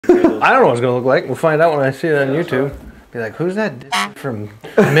I don't know what it's gonna look like. We'll find out when I see it on YouTube. Be like, who's that from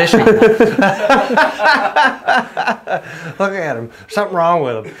Michigan? Look at him. Something wrong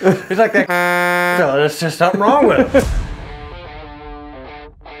with him. He's like that fella. There's just something wrong with him.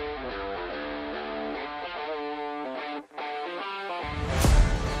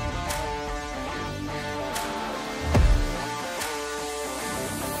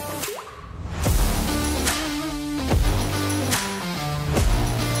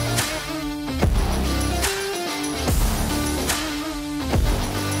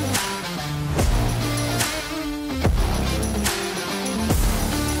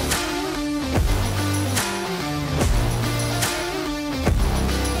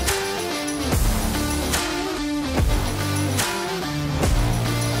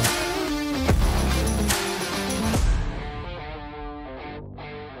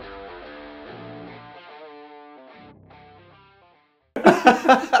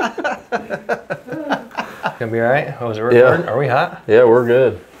 Gonna be all right? Oh, is it recording? Yeah. Are we hot? Yeah, we're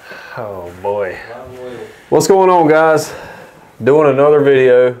good. Oh boy. What's going on, guys? Doing another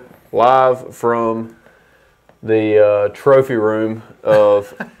video live from the trophy room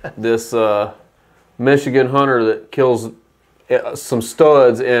of this Michigan hunter that kills some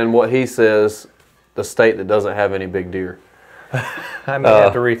studs in what he says the state that doesn't have any big deer. I may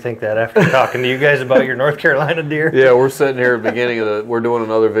have to rethink that after talking to you guys about your North Carolina deer. Yeah, we're sitting here at the beginning of the. We're doing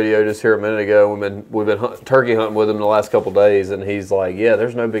another video just here a minute ago. We've been turkey hunting with him the last couple of days, and he's like, "Yeah,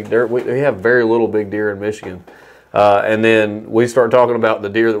 there's no big deer. We have very little big deer in Michigan." And then we start talking about the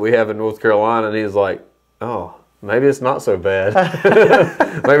deer that we have in North Carolina, and he's like, "Oh, maybe it's not so bad.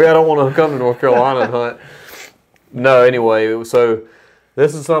 Maybe I don't want to come to North Carolina and hunt." No, anyway, so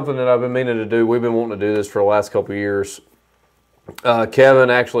this is something that I've been meaning to do. We've been wanting to do this for the last couple of years. Kevin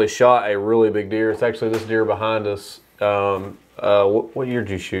actually shot a really big deer. It's actually this deer behind us. What year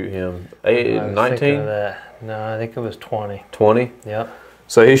did you shoot him? 19? No, I think it was 20. 20? Yep.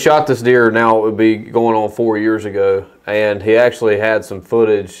 So he shot this deer, now it would be going on 4 years ago, and he actually had some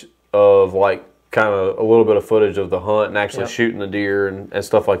footage of, like, kind of a little bit of footage of the hunt and actually shooting the deer and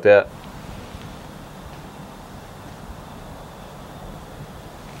stuff like that.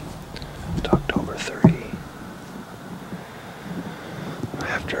 October 30.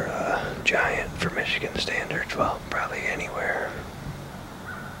 After a giant for Michigan standards, well, probably anywhere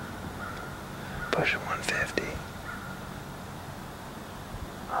pushing 150.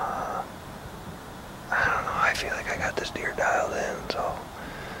 I don't know, I feel like I got this deer dialed in, so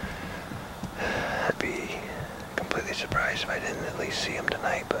I'd be completely surprised if I didn't at least see him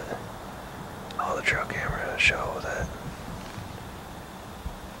tonight, but all the trail cameras show that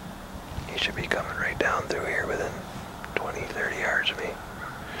he should be coming right down through here within 20, 30 yards of me.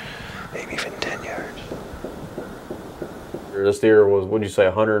 Maybe even 10 yards. This deer was, what'd you say,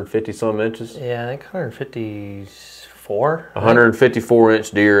 150 some inches? Yeah, I think 154. 154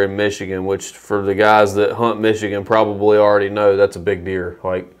 inch deer in Michigan, which for the guys that hunt Michigan probably already know that's a big deer.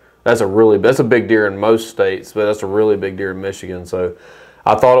 Like, that's a big deer in most states, but that's a really big deer in Michigan. So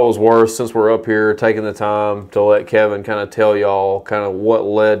I thought it was worth, since we're up here, taking the time to let Kevin kind of tell y'all kind of what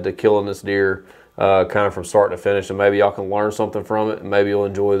led to killing this deer. Kind of from start to finish, and maybe y'all can learn something from it, and maybe you'll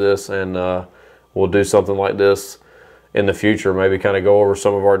enjoy this, and we'll do something like this in the future. Maybe kind of go over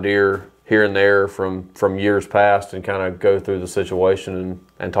some of our deer here and there from years past, and kind of go through the situation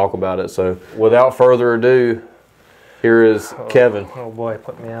and talk about it. So without further ado, here is Kevin. Oh boy,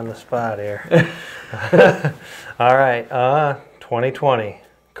 put me on the spot here. All right, 2020,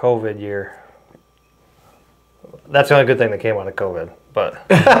 COVID year. That's the only good thing that came out of COVID, but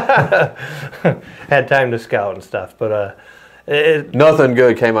had time to scout and stuff. But nothing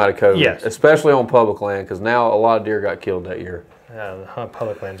good came out of COVID, yes, especially on public land, because now a lot of deer got killed that year. The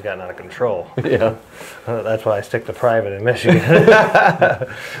public land's gotten out of control. Yeah, that's why I stick to private in Michigan.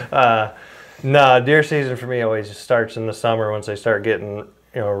 No, deer season for me always just starts in the summer once they start getting, you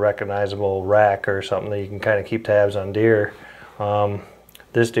know, a recognizable rack or something that you can kind of keep tabs on deer.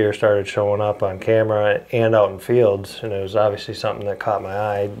 This deer started showing up on camera and out in fields, and it was obviously something that caught my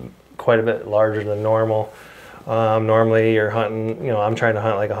eye. Quite a bit larger than normal. Normally you're hunting, you know, I'm trying to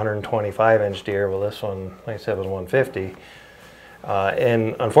hunt like 125 inch deer. Well, this one, like I said, was 150.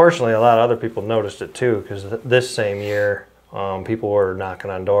 And unfortunately, a lot of other people noticed it too, because this same year, people were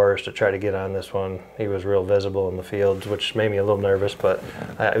knocking on doors to try to get on this one. He was real visible in the fields, which made me a little nervous, but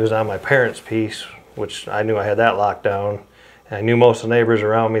it was on my parents' piece, which I knew I had that locked down. I knew most of the neighbors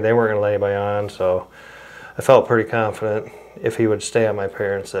around me, they weren't going to let anybody on, so I felt pretty confident if he would stay on my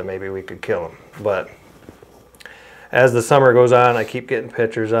parents that maybe we could kill him. But as the summer goes on, I keep getting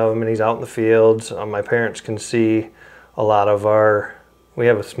pictures of him, and he's out in the fields. My parents can see a lot of our we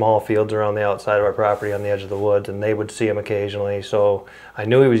have a small fields around the outside of our property on the edge of the woods, and they would see him occasionally. So I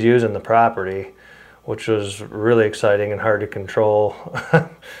knew he was using the property, which was really exciting and hard to control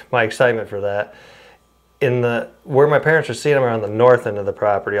my excitement for that. Where my parents were seeing him around the north end of the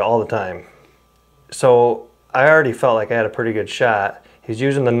property all the time. So I already felt like I had a pretty good shot. He's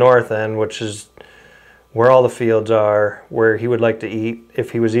using the north end, which is where all the fields are, where he would like to eat.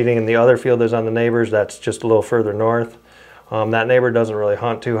 If he was eating in the other field that's on the neighbors, that's just a little further north. That neighbor doesn't really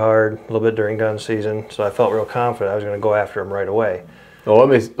hunt too hard, a little bit during gun season, so I felt real confident I was going to go after him right away. Well, let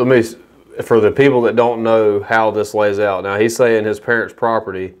me, for the people that don't know how this lays out, now he's saying his parents'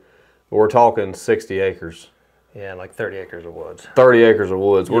 property, we're talking 60 acres. Yeah, and like 30 acres of woods. 30 acres of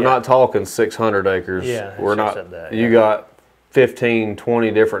woods. We're Yeah. not talking 600 acres. Yeah, we're not. said that, you yeah. got 15,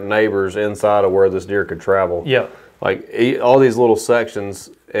 20 different neighbors inside of where this deer could travel. Yep. Like all these little sections,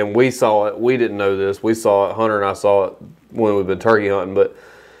 and we saw it. We didn't know this. We saw it. Hunter and I saw it when we've been turkey hunting. But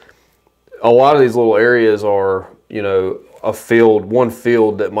a lot of these little areas are, you know, a field, one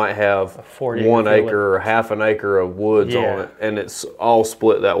field that might have 1 acre or half an acre of woods on it, and it's all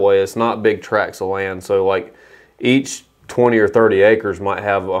split that way. It's not big tracts of land. So like each 20 or 30 acres might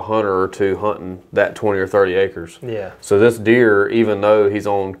have a hunter or two hunting that 20 or 30 acres. Yeah. So this deer, even though he's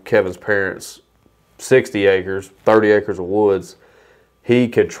on Kevin's parents' 60 acres, 30 acres of woods, he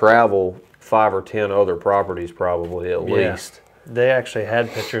could travel 5 or 10 other properties probably at least. They actually had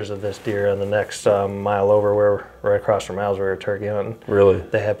pictures of this deer on the next mile over, where right across from ours, we were turkey hunting. Really?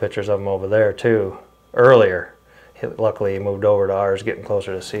 They had pictures of him over there too, earlier. Luckily he moved over to ours, getting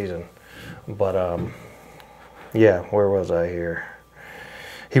closer to season. But yeah, where was I here?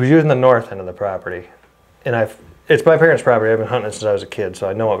 He was using the north end of the property, and it's my parents' property. I've been hunting since I was a kid, so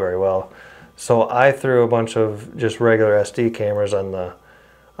I know it very well. So I threw a bunch of just regular SD cameras on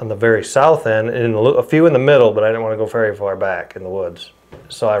the very south end, and a few in the middle, but I didn't want to go very far back in the woods.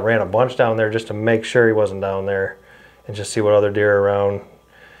 So I ran a bunch down there just to make sure he wasn't down there, and just see what other deer are around.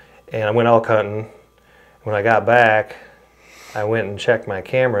 And I went elk hunting. When I got back, I went and checked my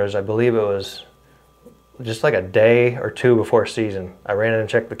cameras. I believe it was just like a day or two before season. I ran in and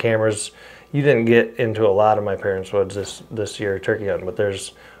checked the cameras. You didn't get into a lot of my parents' woods this year turkey hunting, but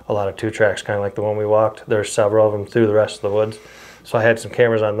there's a lot of 2 tracks, kind of like the one we walked. There's several of them through the rest of the woods. So I had some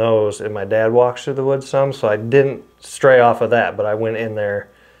cameras on those, and my dad walks through the woods some, so I didn't stray off of that, but I went in there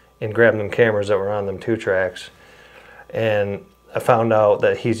and grabbed them cameras that were on them 2 tracks. And I found out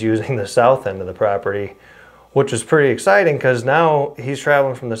that he's using the south end of the property, which is pretty exciting because now he's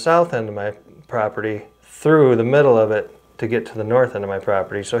traveling from the south end of my property through the middle of it to get to the north end of my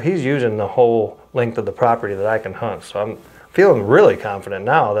property. So he's using the whole length of the property that I can hunt. So I'm feeling really confident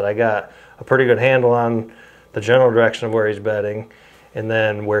now that I got a pretty good handle on the general direction of where he's bedding and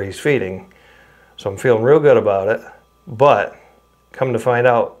then where he's feeding. So I'm feeling real good about it. But come to find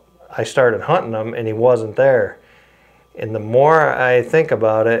out, I started hunting him and he wasn't there. And the more I think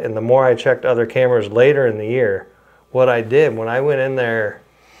about it and the more I checked other cameras later in the year, what I did when I went in there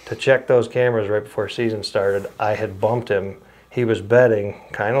to check those cameras right before season started, I had bumped him. He was bedding,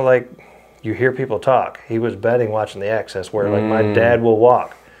 kind of like you hear people talk. He was bedding watching the access where like my dad will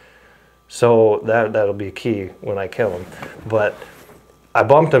walk. So that'll be key when I kill him. But I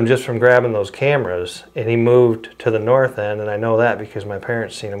bumped him just from grabbing those cameras, and he moved to the north end, and I know that because my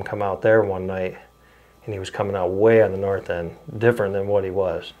parents seen him come out there one night, and he was coming out way on the north end, different than what he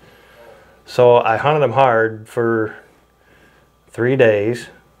was. So I hunted him hard for 3 days.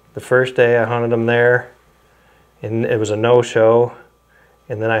 The first day I hunted him there, and it was a no-show,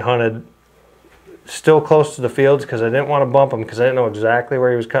 and then I hunted still close to the fields because I didn't want to bump him because I didn't know exactly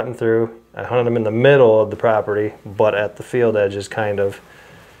where he was cutting through. I hunted him in the middle of the property, but at the field edges kind of,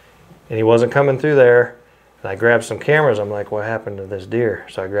 and he wasn't coming through there. And I grabbed some cameras. I'm like, what happened to this deer?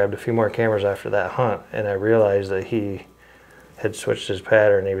 So I grabbed a few more cameras after that hunt, and I realized that he had switched his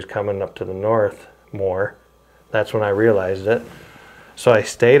pattern. He was coming up to the north more. That's when I realized it. So I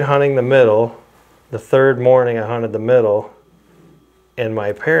stayed hunting the middle. The third morning I hunted the middle, and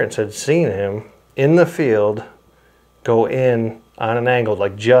my parents had seen him in the field go in on an angle,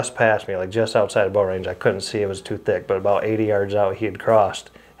 like just past me, like just outside of bow range. I couldn't see, it was too thick, but about 80 yards out he had crossed,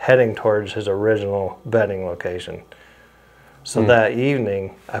 heading towards his original bedding location. So that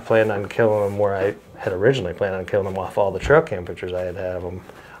evening I planned on killing him where I had originally planned on killing him off all the trail cam pictures I had of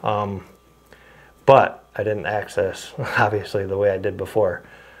him. But I didn't access, obviously, the way I did before.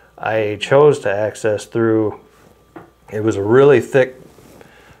 I chose to access through, it was a really thick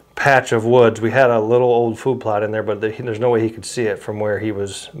patch of woods. We had a little old food plot in there, but there's no way he could see it from where he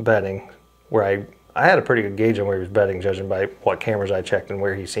was bedding. Where I had a pretty good gauge on where he was bedding, judging by what cameras I checked and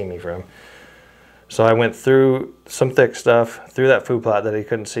where he seen me from. So I went through some thick stuff, through that food plot that he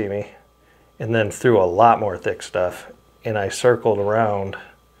couldn't see me, and then through a lot more thick stuff. And I circled around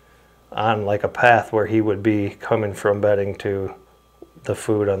on like a path where he would be coming from bedding to the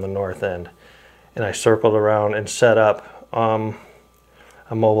food on the north end. And I circled around and set up a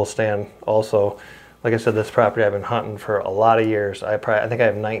mobile stand also. Like I said, this property I've been hunting for a lot of years. I think I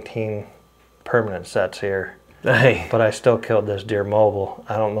have 19 permanent sets here. Hey. But I still killed this deer mobile.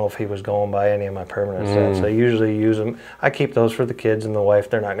 I don't know if he was going by any of my permanent sets. I usually use them. I keep those for the kids and the wife.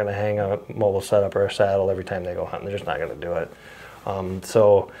 They're not going to hang a mobile setup or a saddle every time they go hunting. They're just not going to do it.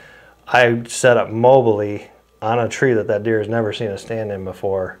 So I set up mobily on a tree that deer has never seen a stand in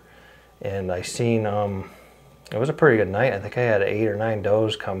before. And I seen, it was a pretty good night. I think I had 8 or 9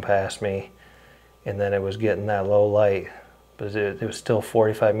 does come past me. And then it was getting that low light. But it was still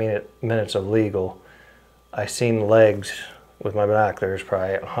 45 minutes of legal. I seen legs with my binoculars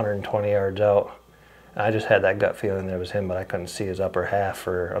probably 120 yards out. And I just had that gut feeling that it was him, but I couldn't see his upper half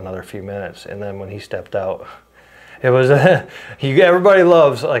for another few minutes. And then when he stepped out, it was everybody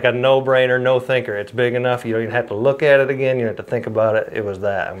loves like a no-brainer, no thinker. It's big enough. You don't even have to look at it again. You don't have to think about it. It was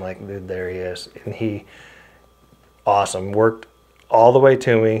that. I'm like, dude, there he is. And he, awesome, worked all the way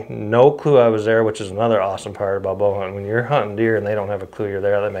to me. No clue I was there, which is another awesome part about bow hunting. When you're hunting deer and they don't have a clue you're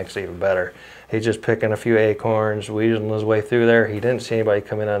there, that makes it even better. He's just picking a few acorns, weaseling his way through there. He didn't see anybody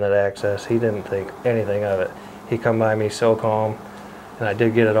come in on that access. He didn't think anything of it. He come by me so calm, and I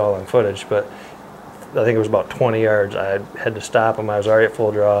did get it all on footage, but I think it was about 20 yards. I had to stop him. I was already at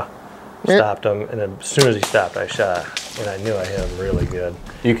full draw, stopped him, and then as soon as he stopped, I shot, and I knew I hit him really good.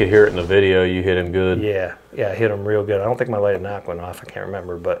 You could hear it in the video. You hit him good. Yeah, I hit him real good. I don't think my lighted knock went off. I can't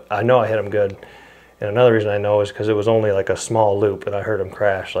remember, but I know I hit him good. And another reason I know is because it was only like a small loop, and I heard him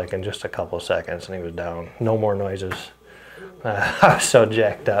crash like in just a couple of seconds, and he was down. No more noises. I was so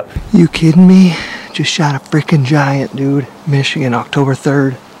jacked up. You kidding me? Just shot a freaking giant, dude. Michigan, October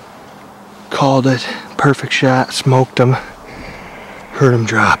 3rd. Called it. Perfect shot. Smoked him. Heard him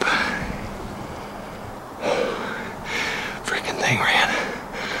drop. Freaking thing ran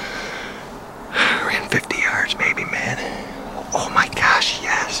 50 yards maybe, man. Oh my gosh,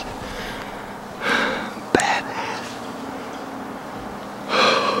 yes. Badass.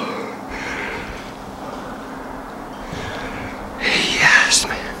 Yes,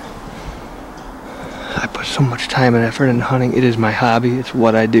 man. I put so much time and effort into hunting. It is my hobby. It's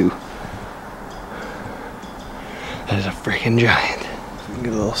what I do. That is a freaking giant.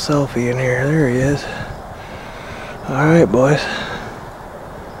 Get a little selfie in here. There he is. Alright, boys.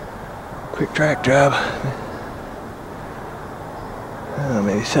 Quick track job.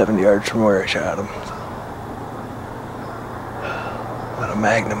 Maybe 70 yards from where I shot him. What a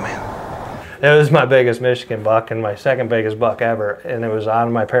magnum, man. It was my biggest Michigan buck and my second biggest buck ever, and it was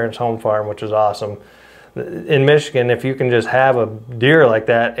on my parents' home farm, which was awesome. In Michigan, if you can just have a deer like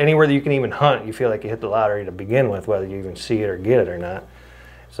that, anywhere that you can even hunt, you feel like you hit the lottery to begin with, whether you even see it or get it or not.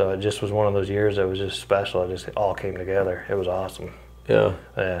 So it just was one of those years that was just special. It just all came together. It was awesome. Yeah.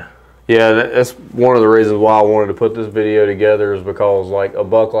 Yeah. Yeah, that's one of the reasons why I wanted to put this video together, is because like a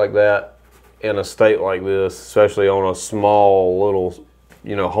buck like that in a state like this, especially on a small little,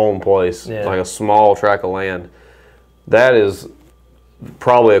 you know, home place, like a small tract of land, that is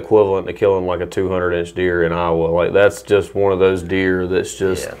probably equivalent to killing like a 200-inch deer in Iowa. Like that's just one of those deer that's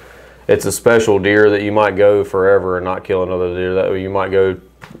just, it's a special deer that you might go forever and not kill another deer. That you might go,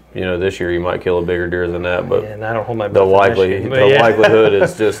 you know, this year you might kill a bigger deer than that, but and I don't hold my the likelihood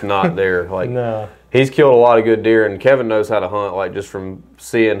is just not there. Like he's killed a lot of good deer, and Kevin knows how to hunt. Like just from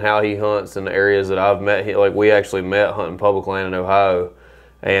seeing how he hunts in the areas that I've met, like we actually met hunting public land in Ohio.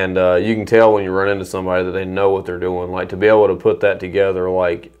 And you can tell when you run into somebody that they know what they're doing. Like to be able to put that together,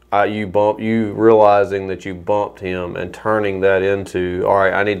 like you realizing that you bumped him and turning that into, all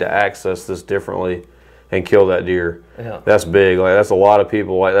right, I need to access this differently and kill that deer. Yeah. That's big. Like that's a lot of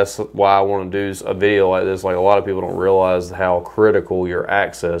people. Like that's why I want to do a video like this. Like a lot of people don't realize how critical your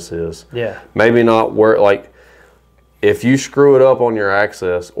access is. Yeah. Maybe not where, like if you screw it up on your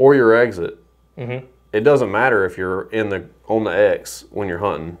access or your exit, it doesn't matter if you're on the X when you're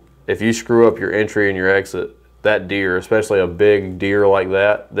hunting. If you screw up your entry and your exit, that deer, especially a big deer like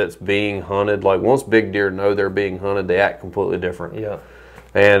that that's being hunted, like once big deer know they're being hunted, they act completely different. Yeah.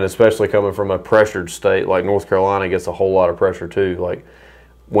 And especially coming from a pressured state, like North Carolina gets a whole lot of pressure too. Like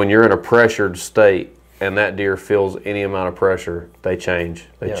when you're in a pressured state and that deer feels any amount of pressure, they change.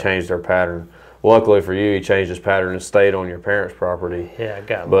 They change their pattern. Luckily for you, he changed his pattern and stayed on your parents' property. Yeah, I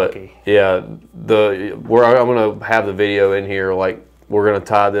got lucky. Yeah, I'm going to have the video in here. Like, we're going to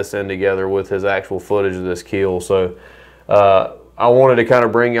tie this in together with his actual footage of this kill. So, I I wanted to kind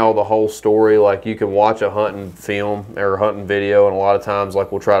of bring y'all the whole story. Like, you can watch a hunting film or a hunting video, and a lot of times,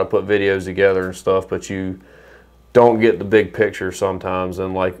 like, we'll try to put videos together and stuff, but you don't get the big picture sometimes.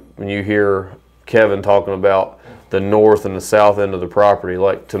 And like, when you hear Kevin talking about the north and the south end of the property,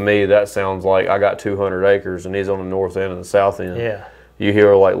 like, to me that sounds like I got 200 acres and he's on the north end and the south end. Yeah. You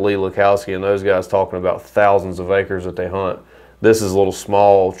hear like Lee Lukowski and those guys talking about thousands of acres that they hunt. This is little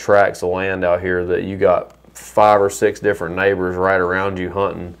small tracts of land out here that you got 5 or 6 different neighbors right around you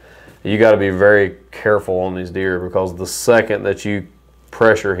hunting. You got to be very careful on these deer, because the second that you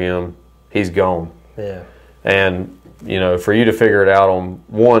pressure him, he's gone. Yeah. And, you know, for you to figure it out on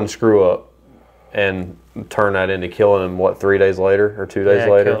one screw up and turn that into killing him, what, 3 days later or 2 days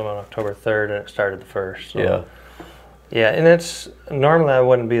later? Yeah, I killed him on October 3rd and it started the 1st. So. Yeah. Yeah, and it's, normally I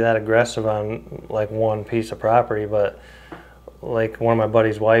wouldn't be that aggressive on like one piece of property, but like one of my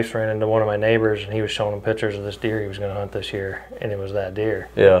buddy's wives ran into one of my neighbors and he was showing him pictures of this deer he was going to hunt this year, and it was that deer.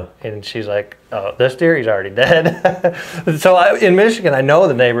 Yeah. And she's like, oh, this deer, he's already dead. So in Michigan, I know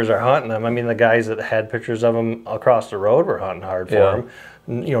the neighbors are hunting them. I mean, the guys that had pictures of him across the road were hunting hard for him.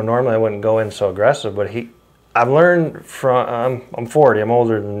 You know, normally I wouldn't go in so aggressive, but I've learned from, I'm 40, I'm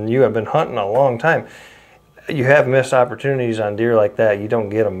older than you, I've been hunting a long time. You have missed opportunities on deer like that, you don't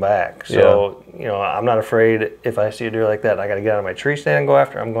get them back. So, you know, I'm not afraid if I see a deer like that, I got to get out of my tree stand and go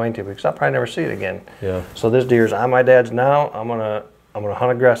after it, I'm going to, because I'll probably never see it again. Yeah. So this deer's on my dad's now. I'm gonna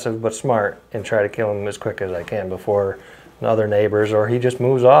hunt aggressive but smart and try to kill him as quick as I can before other neighbors, or he just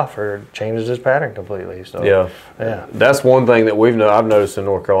moves off or changes his pattern completely. So yeah, that's one thing that I've noticed in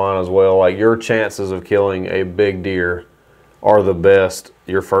North Carolina as well. Like, your chances of killing a big deer are the best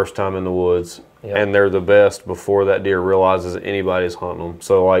your first time in the woods. Yep. And they're the best before that deer realizes anybody's hunting them.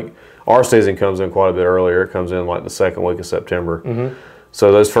 So like, our season comes in quite a bit earlier. It comes in like the 2nd week of September. Mm-hmm.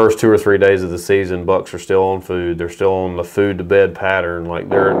 So those first 2 or 3 days of the season, bucks are still on food. They're still on the food to bed pattern. Like,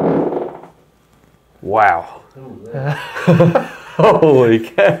 they're, wow. Holy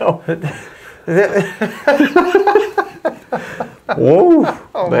cow. Whoa,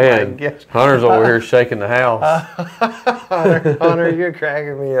 oh man, Hunter's over here shaking the house. Hunter, you're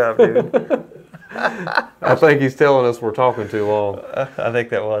cracking me up, dude. I think he's telling us we're talking too long. I think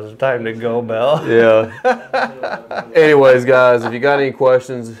that was time to go, Bell. Yeah. Anyways, guys, if you got any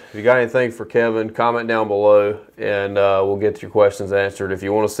questions, if you got anything for Kevin, comment down below, and we'll get your questions answered. If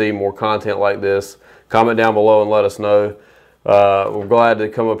you want to see more content like this, comment down below and let us know. We're glad to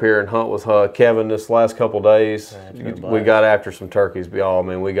come up here and hunt with Kevin this last couple days. We got after some turkeys, y'all. I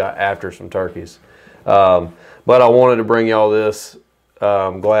mean, we got after some turkeys. But I wanted to bring y'all this.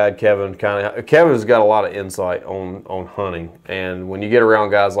 I'm glad Kevin's got a lot of insight on hunting, and when you get around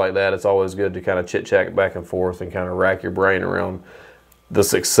guys like that, it's always good to kind of chit chat back and forth and kind of rack your brain around the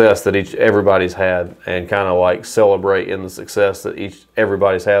success that everybody's had, and kind of like celebrate in the success that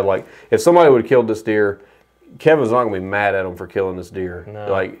everybody's had. Like, if somebody would have killed this deer, Kevin's not gonna be mad at him for killing this deer.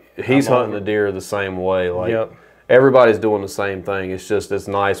 No, like, he's hunting the deer the same way. Like, everybody's doing the same thing. It's just, it's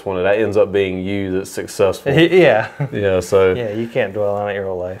nice when it ends up being you that's successful. Yeah. Yeah. So. Yeah, you can't dwell on it your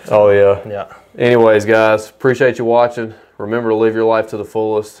whole life. Oh yeah. Yeah. Anyways, guys, appreciate you watching. Remember to live your life to the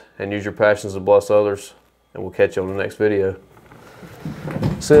fullest and use your passions to bless others. And we'll catch you on the next video.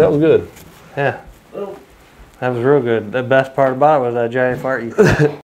 See, that was good. Yeah. That was real good. The best part about it was that giant fart you